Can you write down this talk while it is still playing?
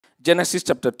Genesis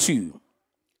chapter 2.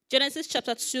 Genesis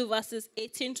chapter 2, verses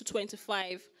 18 to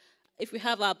 25. If we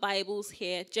have our Bibles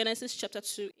here, Genesis chapter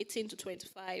 2, 18 to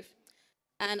 25.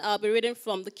 And I'll be reading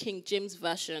from the King James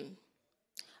Version.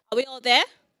 Are we all there?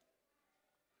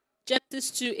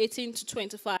 Genesis 2, 18 to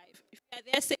 25. If you are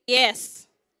there, say yes.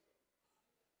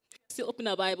 Still open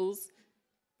our Bibles.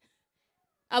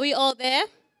 Are we all there?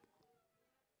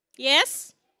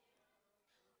 Yes?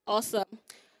 Awesome.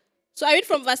 So I read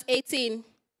from verse 18.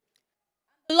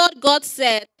 The Lord God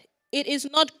said, "It is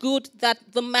not good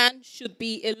that the man should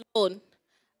be alone.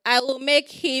 I will make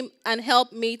him an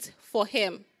helpmeet for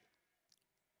him."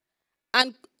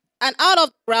 And out of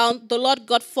the ground the Lord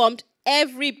God formed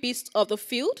every beast of the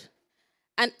field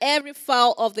and every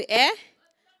fowl of the air,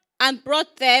 and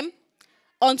brought them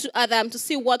unto Adam to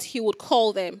see what he would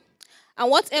call them. And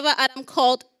whatever Adam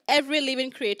called every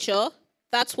living creature,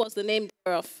 that was the name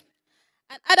thereof.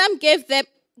 And Adam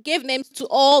gave names to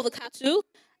all the cattle,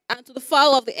 and to the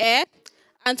fowl of the air,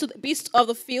 and to the beasts of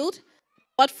the field.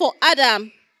 But for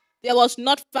Adam there was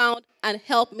not found an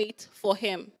helpmeet for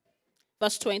him.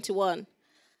 Verse 21.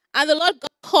 And the Lord God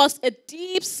caused a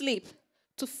deep sleep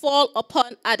to fall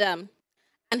upon Adam,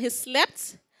 and he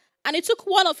slept, and he took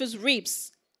one of his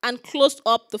ribs, and closed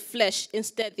up the flesh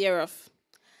instead thereof.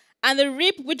 And the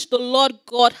rib which the Lord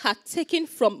God had taken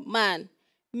from man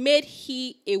made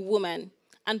he a woman,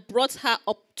 and brought her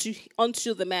up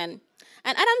unto the man.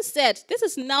 And Adam said, "This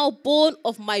is now bone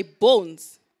of my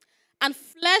bones, and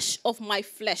flesh of my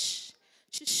flesh.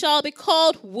 She shall be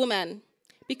called woman,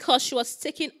 because she was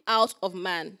taken out of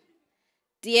man.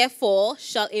 Therefore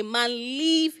shall a man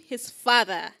leave his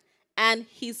father and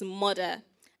his mother,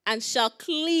 and shall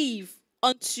cleave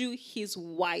unto his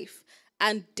wife,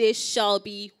 and they shall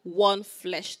be one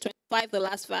flesh." 25, the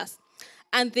last verse.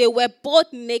 And they were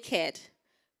both naked,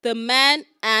 the man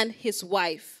and his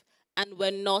wife, and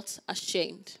were not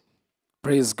ashamed.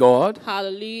 Praise God.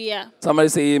 Hallelujah. Somebody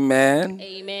say amen.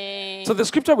 Amen. So the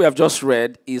scripture we have just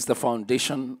read is the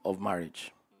foundation of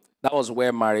marriage. That was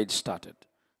where marriage started.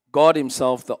 God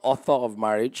himself, the author of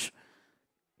marriage,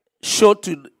 showed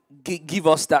to give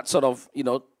us that sort of,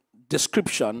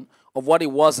 description of what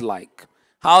it was like.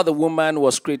 How the woman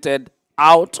was created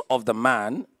out of the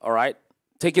man, all right?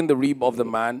 Taking the rib of the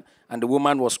man, and the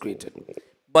woman was created.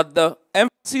 But the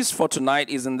emphasis for tonight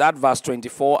is in that verse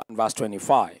 24 and verse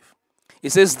 25.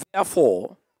 It says,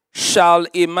 "Therefore shall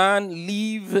a man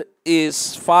leave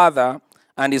his father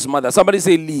and his mother." Somebody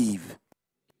say leave.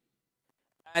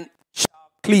 "And shall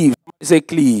cleave." Somebody say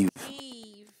cleave.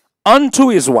 Cleave. "Unto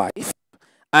his wife,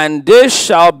 and they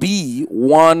shall be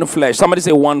one flesh." Somebody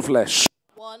say one flesh.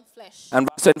 One flesh. And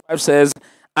verse 25 says,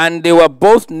 "And they were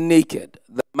both naked,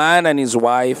 the man and his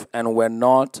wife, and were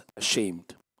not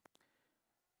ashamed."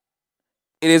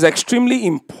 It is extremely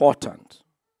important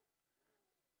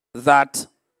that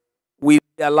we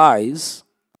realize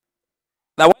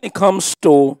that when it comes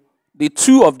to the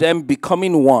two of them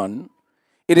becoming one,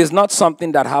 it is not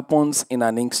something that happens in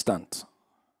an instant.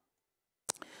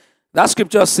 That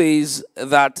scripture says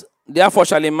that, "Therefore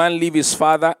shall a man leave his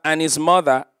father and his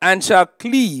mother, and shall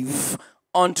cleave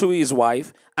unto his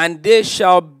wife, and they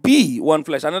shall be one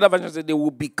flesh." Another version says they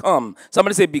will become.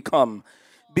 Somebody say become.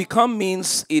 Become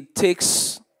means it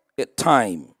takes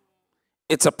time.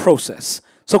 It's a process.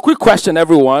 So quick question,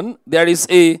 everyone. There is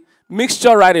a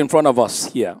mixture right in front of us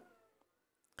here.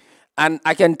 And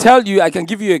I can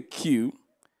give you a cue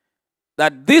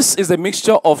that this is a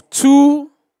mixture of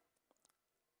two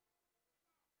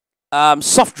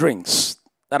soft drinks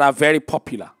that are very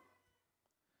popular.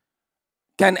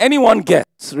 Can anyone guess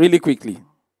really quickly?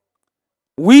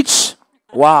 Which?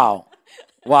 Wow.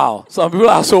 Wow. Some people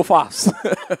are so fast.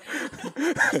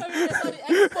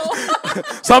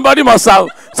 Somebody must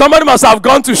have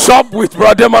gone to shop with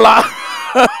Brother Mala.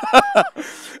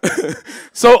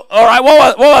 So, all right,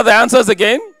 what were the answers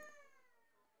again?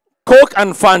 Coke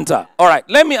and Fanta. All right,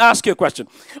 let me ask you a question.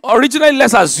 Originally,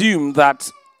 let's assume that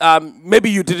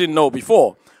maybe you didn't know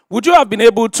before. Would you have been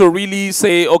able to really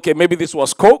say, okay, maybe this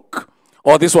was Coke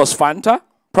or this was Fanta?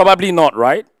 Probably not,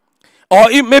 right? Or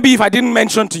maybe if I didn't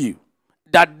mention to you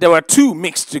that there were two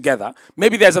mixed together,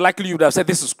 maybe there's a likelihood you would have said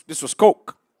this was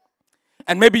Coke.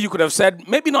 And maybe you could have said,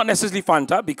 maybe not necessarily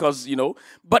Fanta because,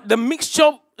 but the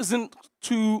mixture isn't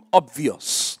too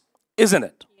obvious, isn't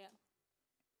it? Yeah.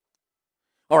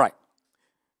 All right.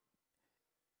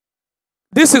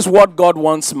 This is what God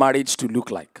wants marriage to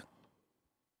look like.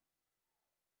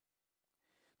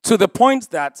 To the point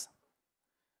that,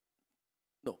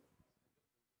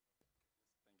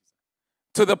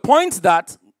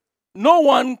 no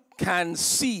one can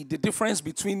see the difference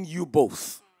between you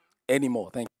both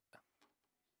anymore. Thank you.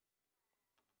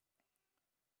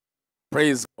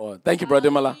 Praise God. Thank you,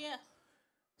 Brother Mala. Yeah.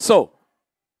 So,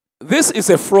 this is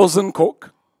a frozen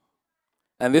Coke,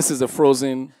 and this is a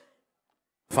frozen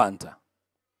Fanta.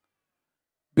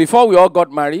 Before we all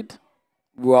got married,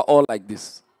 we were all like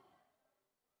this.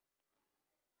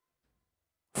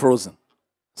 Frozen.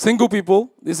 Single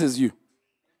people, this is you.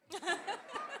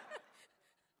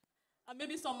 And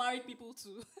maybe some married people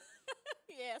too.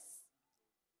 Yes.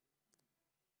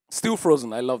 Still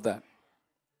frozen. I love that.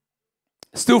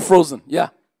 Still frozen. Yeah.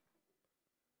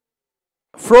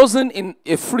 Frozen in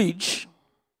a fridge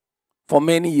for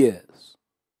many years.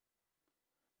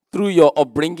 Through your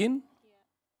upbringing.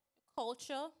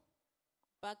 Culture,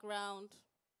 background,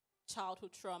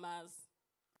 childhood traumas,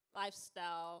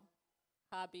 lifestyle,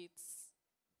 habits,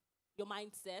 your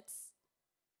mindsets.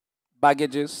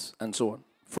 Baggages and so on.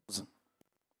 Frozen.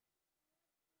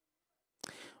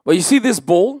 But you see, this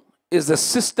bowl is the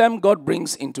system God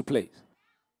brings into place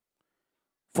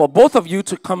for both of you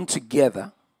to come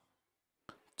together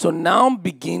to now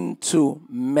begin to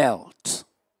melt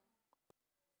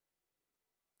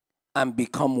and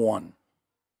become one.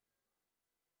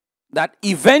 That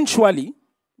eventually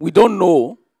we don't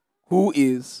know who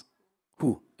is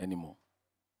who anymore.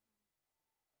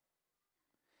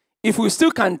 If we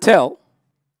still can tell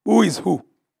who is who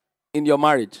in your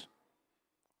marriage,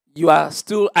 you are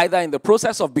still either in the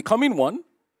process of becoming one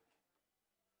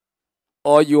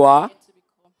or you are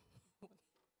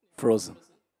frozen.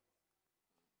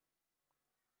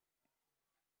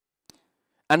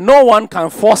 And no one can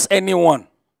force anyone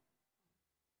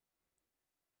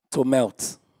to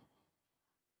melt.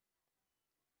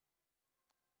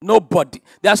 Nobody.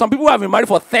 There are some people who have been married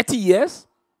for 30 years.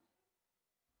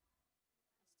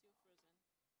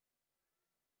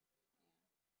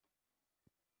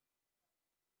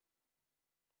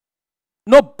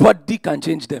 Nobody can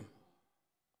change them.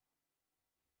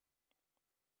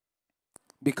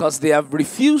 Because they have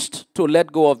refused to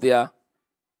let go of their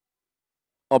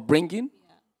upbringing.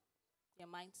 Yeah. Their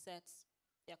mindsets,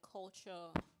 their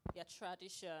culture, their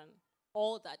tradition,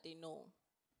 all that they know.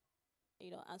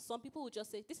 And some people will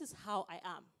just say, this is how I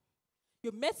am.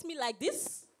 You met me like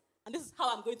this, and this is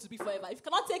how I'm going to be forever. If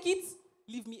you cannot take it,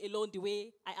 leave me alone the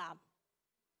way I am.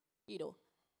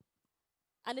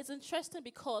 And it's interesting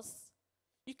because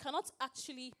you cannot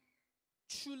actually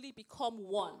truly become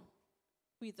one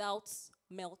without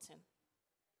melting.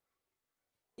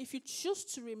 If you choose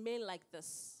to remain like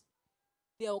this,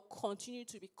 there will continue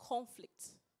to be conflict,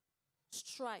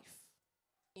 strife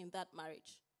in that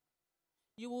marriage.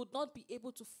 You would not be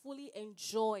able to fully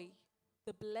enjoy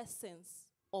the blessings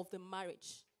of the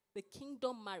marriage, the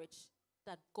kingdom marriage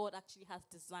that God actually has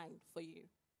designed for you.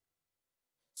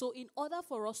 So in order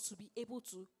for us to be able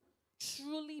to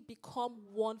truly become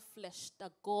one flesh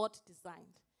that God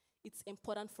designed, it's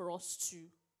important for us to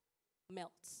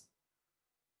melt,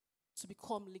 to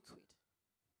become liquid.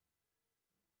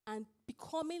 And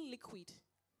becoming liquid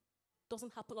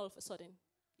doesn't happen all of a sudden.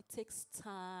 It takes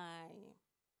time.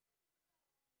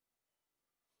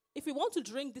 If we want to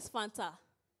drink this Fanta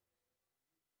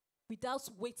without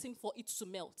waiting for it to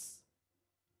melt,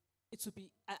 it will be,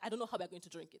 I don't know how we're going to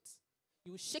drink it.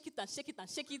 You will shake it and shake it and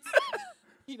shake it.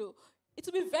 It will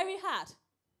be very hard.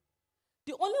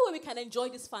 The only way we can enjoy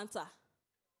this Fanta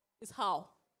is how?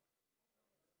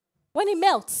 When it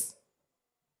melts.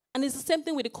 And it's the same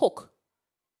thing with the Coke.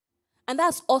 And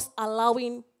that's us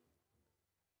allowing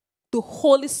the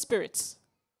Holy Spirit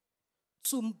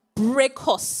to break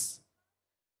us,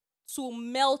 to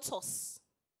melt us,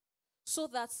 so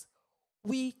that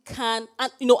we can,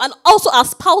 and also our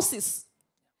spouses,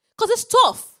 because it's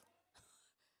tough.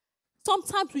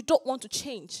 Sometimes we don't want to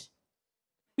change.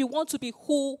 We want to be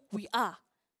who we are.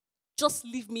 Just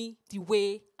leave me the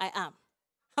way I am.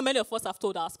 How many of us have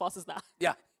told our spouses that?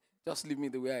 Yeah, just leave me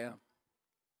the way I am.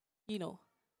 You know.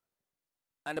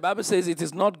 And the Bible says it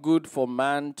is not good for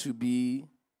man to be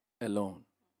alone.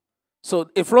 So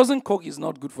a frozen Coke is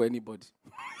not good for anybody.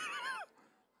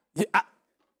 Yeah,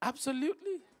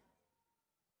 absolutely.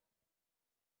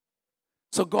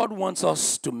 So God wants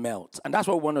us to melt. And that's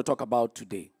what we want to talk about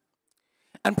today.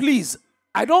 And please,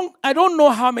 I don't know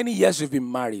how many years you've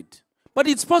been married, but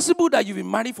it's possible that you've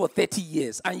been married for 30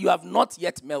 years and you have not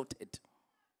yet melted.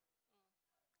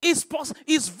 It's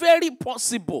very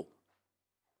possible.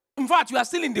 In fact, you are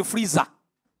still in the freezer.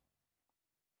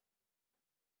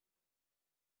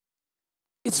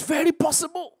 It's very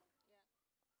possible.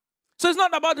 So it's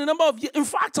not about the number of years. In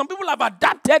fact, some people have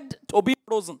adapted to be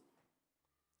frozen.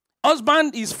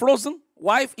 Husband is frozen,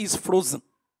 wife is frozen.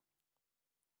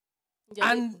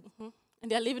 And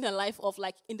they're living a life of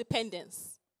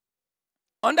independence.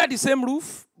 Under the same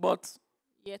roof, but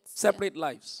Yet separate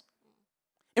lives.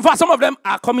 In fact, some of them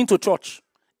are coming to church.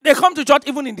 They come to church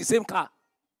even in the same car.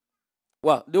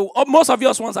 Well, most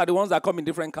obvious ones are the ones that come in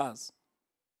different cars.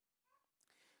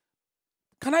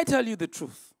 Can I tell you the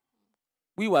truth?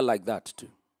 We were like that too.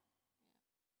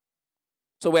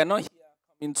 So we're not here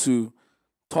coming to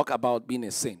talk about being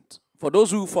a saint. For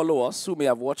those who follow us, who may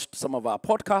have watched some of our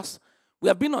podcasts, we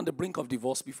have been on the brink of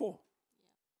divorce before.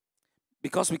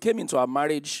 Because we came into our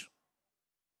marriage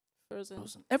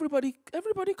frozen. Everybody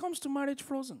comes to marriage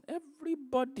frozen.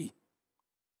 Everybody.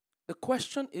 The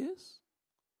question is,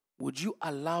 would you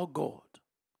allow God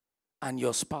and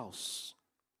your spouse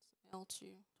to melt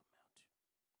you?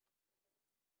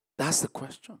 That's the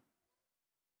question.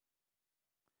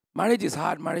 Marriage is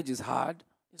hard.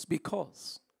 It's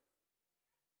because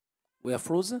we are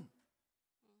frozen.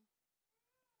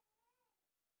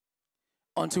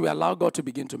 Until we allow God to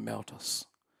begin to melt us.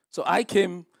 So I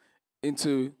came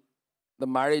into the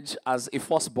marriage as a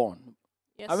firstborn.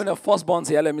 Yes. I mean, a firstborn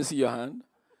here, let me see your hand.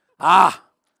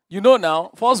 You know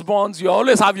now, firstborns, you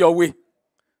always have your way.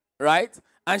 Right?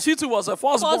 And she too was a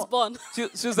firstborn.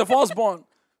 She's the firstborn.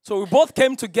 So we both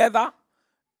came together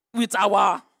with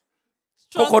our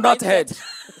strong coconut head.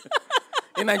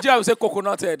 In Nigeria, we say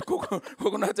coconut head.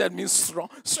 Coconut head means strong.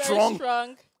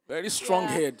 Very strong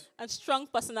head. And strong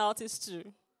personalities too.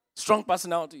 Strong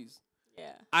personalities.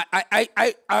 Yeah.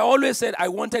 I always said I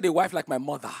wanted a wife like my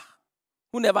mother,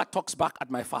 who never talks back at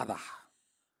my father.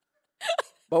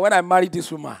 But when I married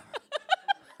this woman,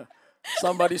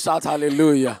 somebody shout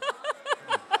hallelujah.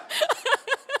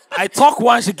 I talk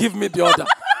one, she give me the other.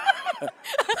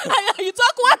 You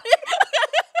talk one,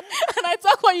 and I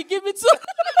talk one, you give me two.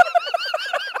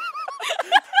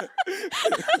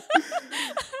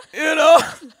 You know,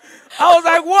 I was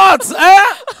like, what?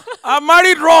 I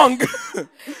married wrong.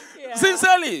 Yeah.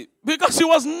 Sincerely, because she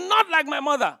was not like my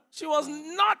mother. She was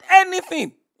not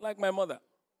anything like my mother.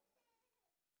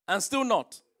 And still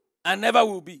not. And never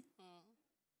will be.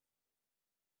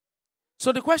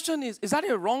 So the question is that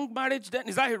a wrong marriage then?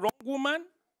 Is that a wrong woman?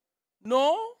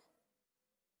 No.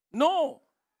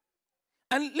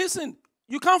 And listen,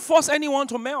 you can't force anyone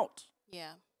to melt.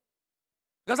 Yeah.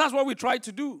 Because that's what we try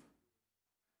to do.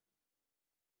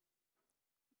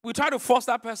 We try to force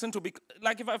that person to be,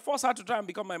 like if I force her to try and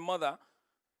become my mother,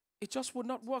 it just would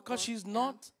not work because she's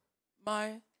not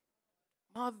my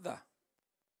mother.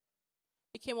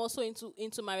 We came also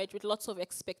into marriage with lots of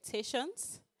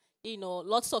expectations,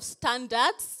 lots of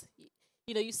standards.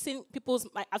 I've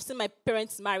seen my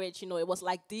parents' marriage, it was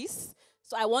like this.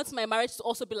 So I want my marriage to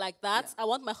also be like that. Yeah. I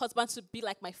want my husband to be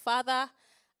like my father.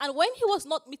 And when he was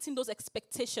not meeting those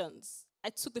expectations,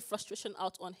 I took the frustration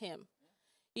out on him.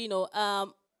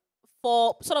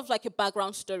 For sort of like a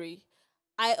background story,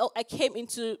 I came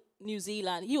into New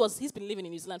Zealand. He's been living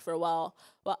in New Zealand for a while,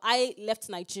 but I left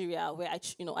Nigeria where I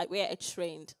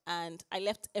trained, and I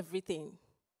left everything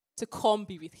to come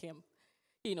be with him.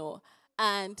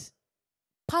 And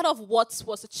part of what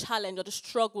was a challenge or the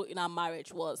struggle in our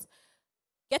marriage was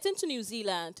getting to New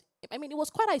Zealand. I mean, it was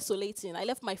quite isolating. I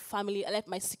left my family, I left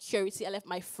my security, I left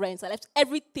my friends, I left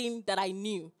everything that I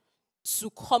knew to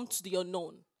come to the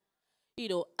unknown.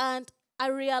 And I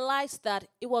realized that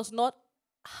it was not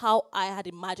how I had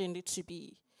imagined it to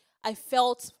be. I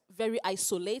felt very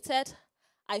isolated.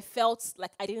 I felt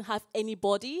like I didn't have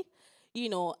anybody,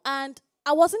 and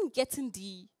I wasn't getting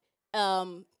the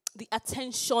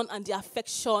attention and the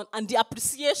affection and the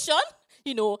appreciation,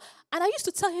 And I used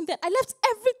to tell him that I left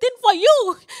everything for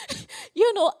you,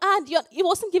 and he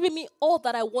wasn't giving me all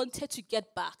that I wanted to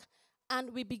get back.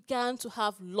 And we began to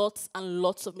have lots and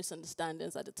lots of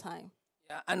misunderstandings at the time.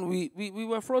 Yeah, and we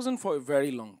were frozen for a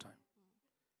very long time.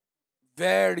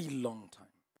 Very long time.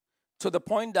 To the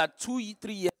point that 2-3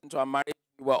 years into our marriage,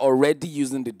 we were already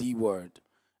using the D word.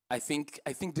 I think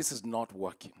this is not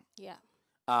working. Yeah.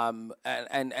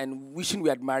 And wishing we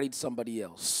had married somebody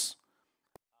else.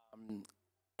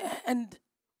 And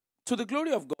to the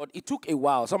glory of God, it took a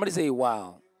while. Somebody say a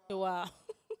while. A while.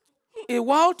 A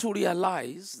while to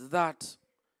realize that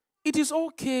it is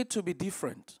okay to be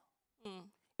different.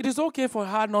 It is okay for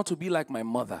her not to be like my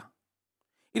mother.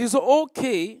 It is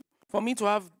okay for me to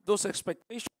have those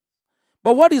expectations.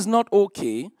 But what is not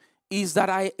okay is that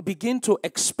I begin to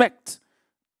expect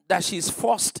that she's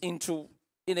forced in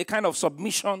a kind of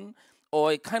submission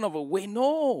or a kind of a way.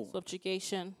 No.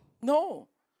 Subjugation. No.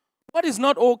 What is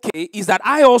not okay is that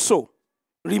I also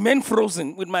remain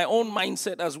frozen with my own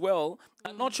mindset as well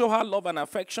and not show her love and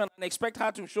affection and expect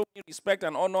her to show me respect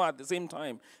and honor at the same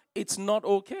time. It's not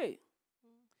okay.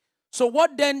 So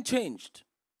what then changed?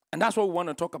 And that's what we want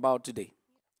to talk about today.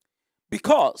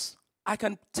 Because I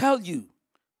can tell you,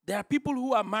 there are people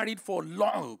who are married for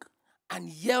long and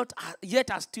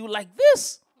yet are still like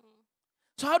this.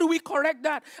 So how do we correct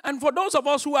that? And for those of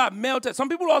us who are melted, some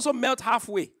people also melt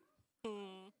halfway.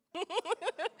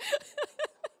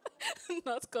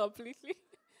 Not completely.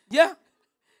 Yeah.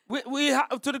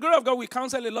 To the glory of God, we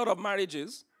counsel a lot of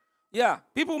marriages. Yeah.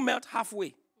 People melt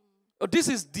halfway. Oh,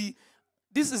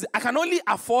 I can only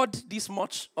afford this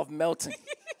much of melting.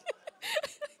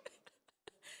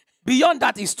 Beyond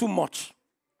that is too much.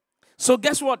 So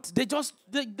guess what?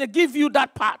 They give you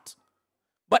that part.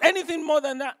 But anything more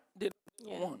than that, they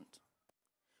don't want.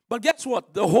 But guess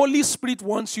what? The Holy Spirit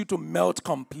wants you to melt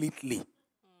completely.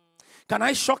 Can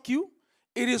I shock you?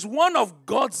 It is one of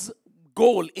God's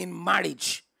goal in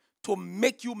marriage to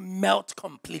make you melt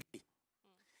completely.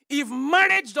 If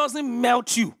marriage doesn't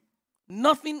melt you,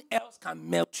 nothing else can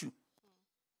melt you.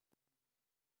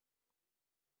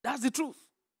 That's the truth.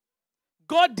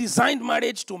 God designed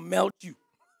marriage to melt you.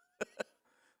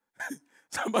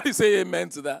 Somebody say amen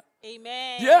to that.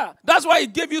 Amen. Yeah, that's why he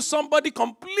gave you somebody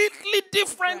completely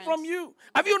different from you.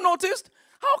 Have you noticed?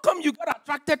 How come you got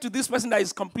attracted to this person that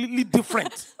is completely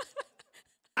different?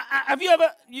 Have you ever,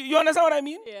 you understand what I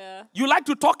mean? Yeah. You like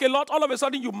to talk a lot, all of a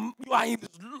sudden you are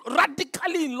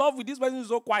radically in love with this person who's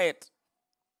so quiet.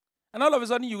 And all of a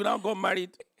sudden you now got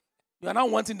married. You are now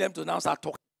wanting them to now start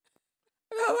talking.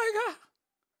 And I'm like,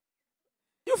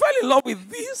 you fell in love with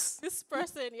this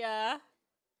person, yeah.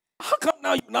 How come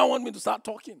now you now want me to start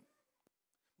talking?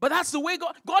 But that's the way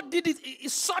God did it in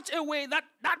such a way that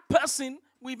that person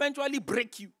will eventually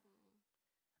break you.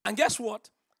 And guess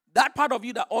what? That part of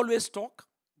you that always talk,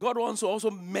 God wants to also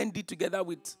mend it together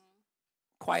with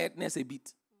quietness a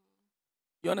bit.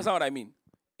 You understand what I mean?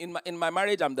 In my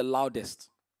marriage, I'm the loudest.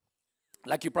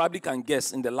 Like you probably can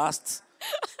guess in the last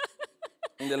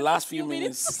few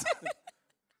minutes.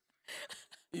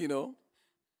 You know?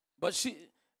 But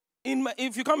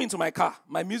if you come into my car,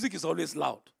 my music is always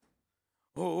loud.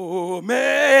 Oh,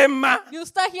 mema. You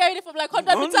start hearing it from like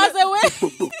 100 meters away.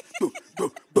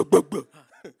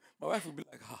 My wife will be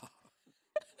like,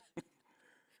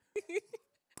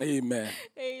 Amen.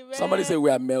 Amen. Somebody say we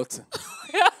are melting.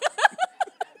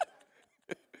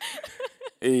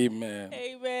 Amen.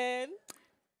 Amen.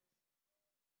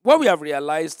 What we have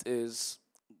realized is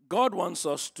God wants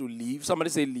us to leave. Somebody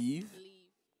say leave.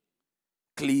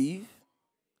 Cleave.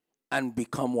 And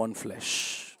become one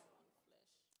flesh.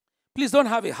 Please don't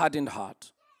have a hardened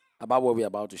heart about what we're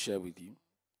about to share with you.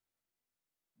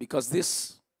 Because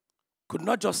this could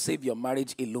not just save your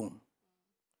marriage alone.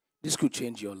 This could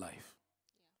change your life.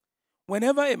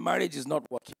 Whenever a marriage is not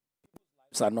working,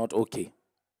 lives are not okay.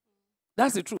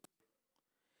 That's the truth.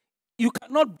 You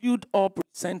cannot build up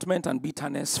resentment and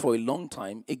bitterness for a long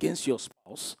time against your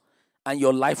spouse and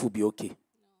your life will be okay.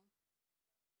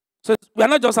 So we're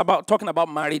not just talking about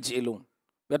marriage alone.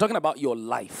 We're talking about your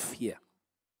life here.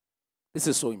 This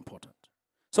is so important.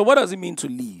 So what does it mean to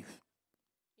leave?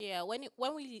 Yeah, when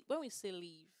we say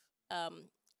leave, some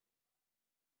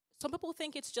people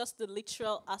think it's just the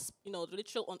literal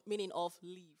meaning of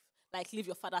leave, like leave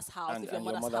your father's house, leave your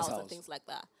mother's house, and things like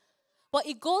that. But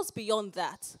it goes beyond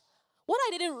that. What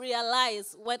I didn't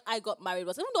realize when I got married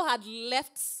was, even though I had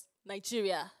left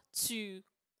Nigeria to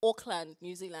Auckland,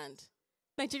 New Zealand,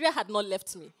 Nigeria had not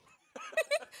left me.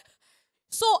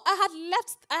 So I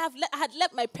had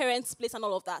left my parents' place and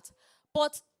all of that.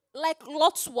 But like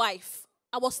Lot's wife,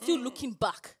 I was still looking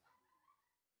back.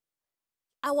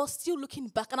 I was still looking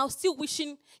back and I was still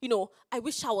wishing, I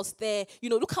wish I was there.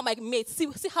 Look at my mates, see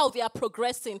how they are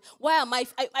progressing. Why am I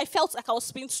felt like I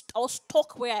was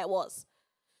stuck where I was.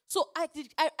 So I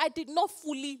did not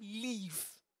fully leave.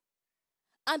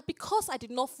 And because I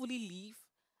did not fully leave,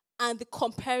 and the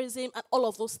comparison and all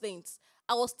of those things,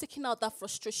 I was taking out that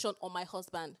frustration on my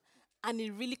husband. And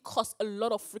it really caused a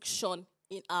lot of friction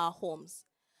in our homes.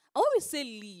 And when we say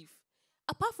leave,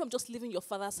 apart from just leaving your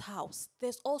father's house,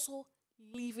 there's also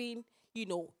leaving,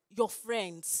 your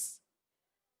friends.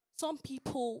 Some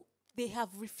people, they have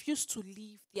refused to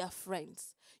leave their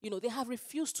friends. They have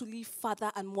refused to leave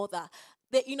father and mother.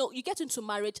 You get into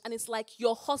marriage and it's like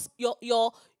your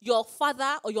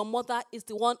father or your mother is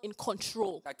the one in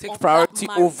control. Like take priority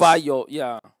over your,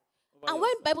 And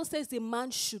when Bible says the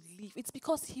man should leave, it's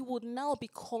because he would now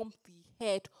become the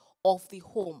head of the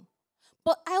home.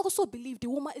 But I also believe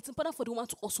it's important for the woman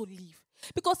to also leave.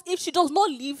 Because if she does not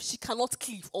leave, she cannot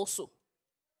cleave also.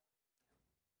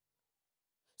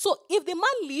 So if the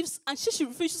man leaves and she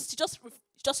refuses, she just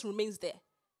remains there,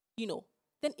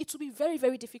 then it will be very,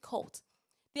 very difficult.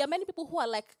 There are many people who are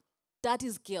like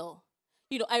daddy's girl.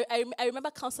 I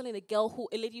remember counseling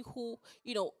a lady who,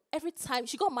 every time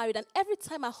she got married and every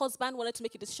time my husband wanted to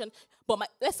make a decision,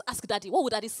 let's ask daddy, what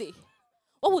would daddy say?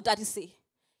 What would daddy say?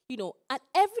 You know, and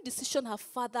every decision her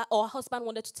father or her husband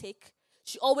wanted to take,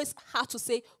 she always had to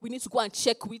say, we need to go and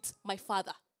check with my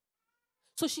father.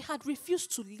 So she had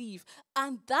refused to leave.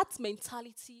 And that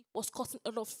mentality was causing a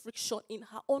lot of friction in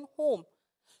her own home.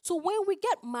 So when we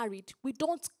get married,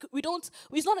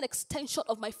 it's not an extension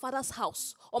of my father's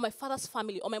house or my father's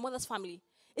family or my mother's family.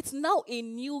 It's now a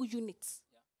new unit.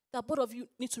 That both of you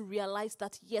need to realize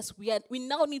that, yes, we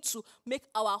now need to make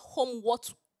our home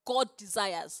what God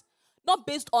desires. Not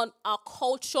based on our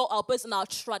culture or based on our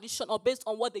tradition or based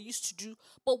on what they used to do,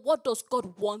 but what does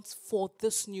God want for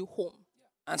this new home?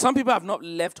 And some people have not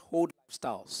left old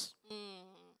lifestyles.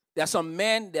 There are some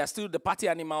men, they are still the party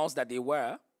animals that they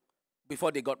were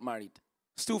before they got married.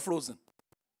 Still frozen.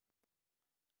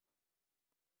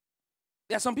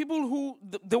 There are some people who,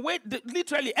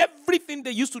 literally everything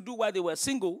they used to do while they were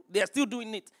single, they are still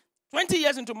doing it. 20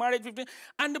 years into marriage, 15.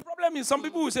 And the problem is some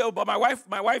people will say, oh, but my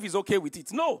wife is okay with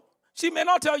it. No. She may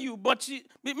not tell you, but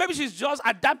maybe she's just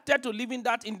adapted to living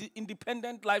that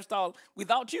independent lifestyle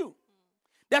without you.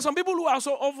 There are some people who are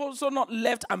also not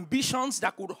left ambitions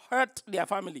that could hurt their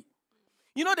family.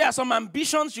 You know, there are some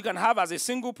ambitions you can have as a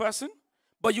single person,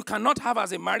 but you cannot have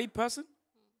as a married person.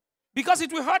 Because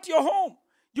it will hurt your home.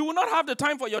 You will not have the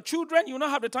time for your children. You will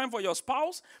not have the time for your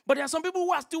spouse. But there are some people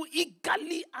who are still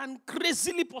eagerly and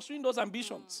crazily pursuing those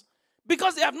ambitions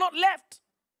because they have not left.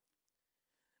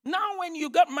 Now, when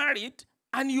you get married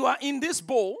and you are in this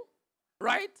bowl,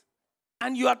 right,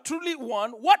 and you are truly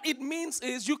one, what it means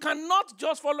is you cannot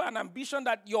just follow an ambition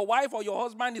that your wife or your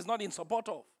husband is not in support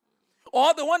of,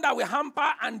 or the one that will hamper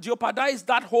and jeopardize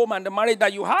that home and the marriage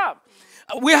that you have.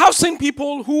 We have seen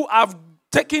people who have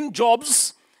taken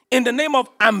jobs in the name of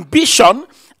ambition,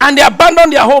 and they abandon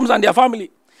their homes and their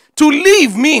family. To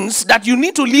leave means that you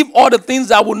need to leave all the things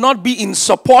that will not be in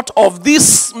support of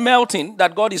this melting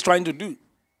that God is trying to do.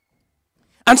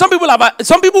 And some people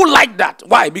like that.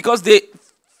 Why? Because they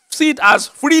see it as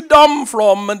freedom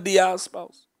from their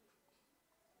spouse.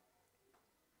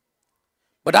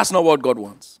 But that's not what God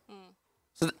wants.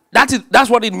 So that's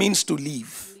what it means to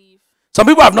leave. Some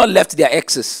people have not left their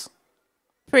exes.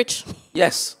 Preach.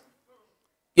 Yes.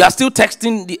 You are still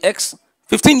texting the ex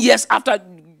 15 years after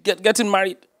getting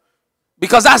married.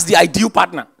 Because that's the ideal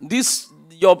partner.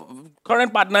 Your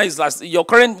current partner is your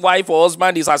current wife or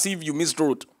husband is as if you missed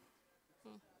road.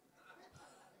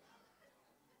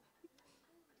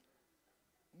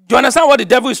 Do you understand what the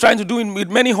devil is trying to do with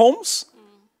many homes?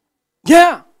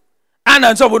 Yeah.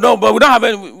 And so we don't have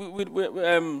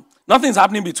any, nothing's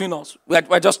happening between us.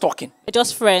 We're just talking. We're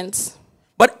just friends.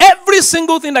 But every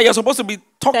single thing that you're supposed to be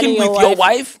talking with your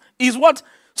wife is what?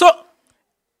 So,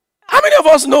 how many of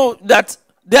us know that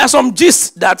there are some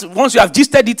gists that once you have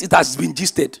gisted it, it has been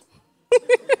gisted?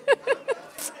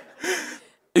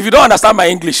 If you don't understand my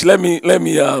English, let me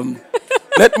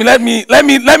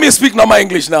speak normal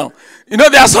English now. You know,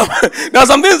 there are some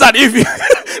things that if you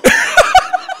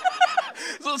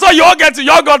so you all get it,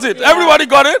 you all got it. Yeah. Everybody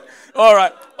got it? All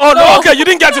right. Oh no, okay, you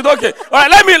didn't get it. Okay. All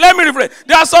right, let me rephrase.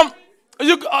 There are some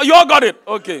you all got it.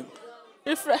 Okay.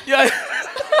 Yeah.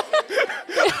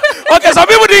 Okay, some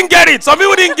people didn't get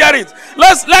it.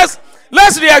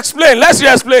 Let's re-explain.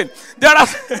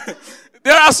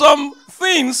 There are some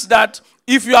things that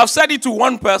if you have said it to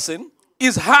one person,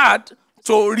 it's hard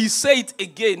to re-say it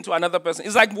again to another person.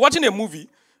 It's like watching a movie,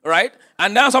 right?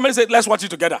 And now somebody said, let's watch it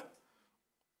together.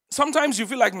 Sometimes you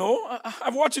feel like, no,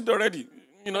 I've watched it already.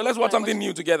 You know, let's watch something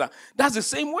new together. That's the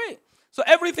same way. So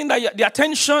everything that the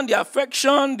attention, the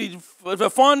affection, the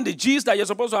fun, the gist that you're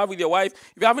supposed to have with your wife,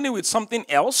 if you're having it with something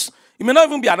else, it may not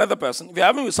even be another person. If you're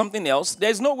having it with something else,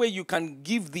 there's no way you can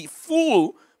give the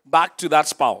full back to that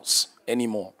spouse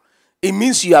anymore. It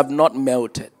means you have not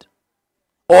melted.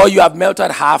 Or you have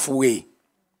melted halfway.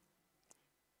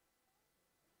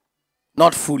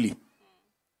 Not fully.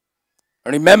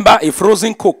 Remember, a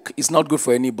frozen Coke is not good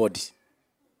for anybody.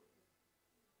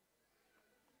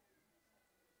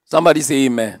 Somebody say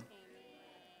amen.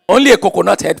 Only a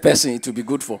coconut head person it will be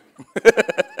good for.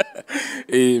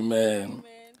 Amen.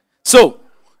 So,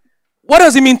 what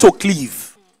does it mean to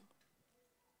cleave?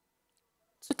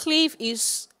 To cleave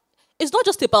is not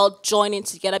just about joining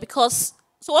together, because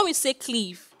so when we say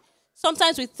cleave,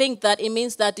 sometimes we think that it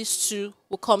means that these two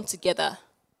will come together.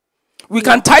 We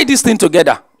can tie this thing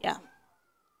together. Yeah.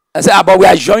 And say, but we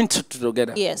are joined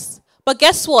together. Yes. But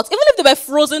guess what? Even if they were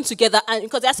frozen together, and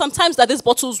because there are some times that these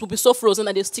bottles will be so frozen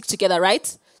that they stick together, right?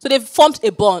 So they've formed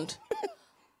a bond.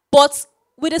 But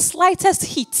with the slightest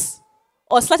heat,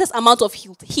 or slightest amount of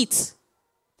heat,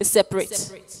 they separate.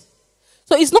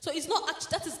 So it's not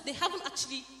actually, they haven't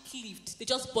actually cleaved. They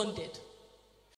just bonded.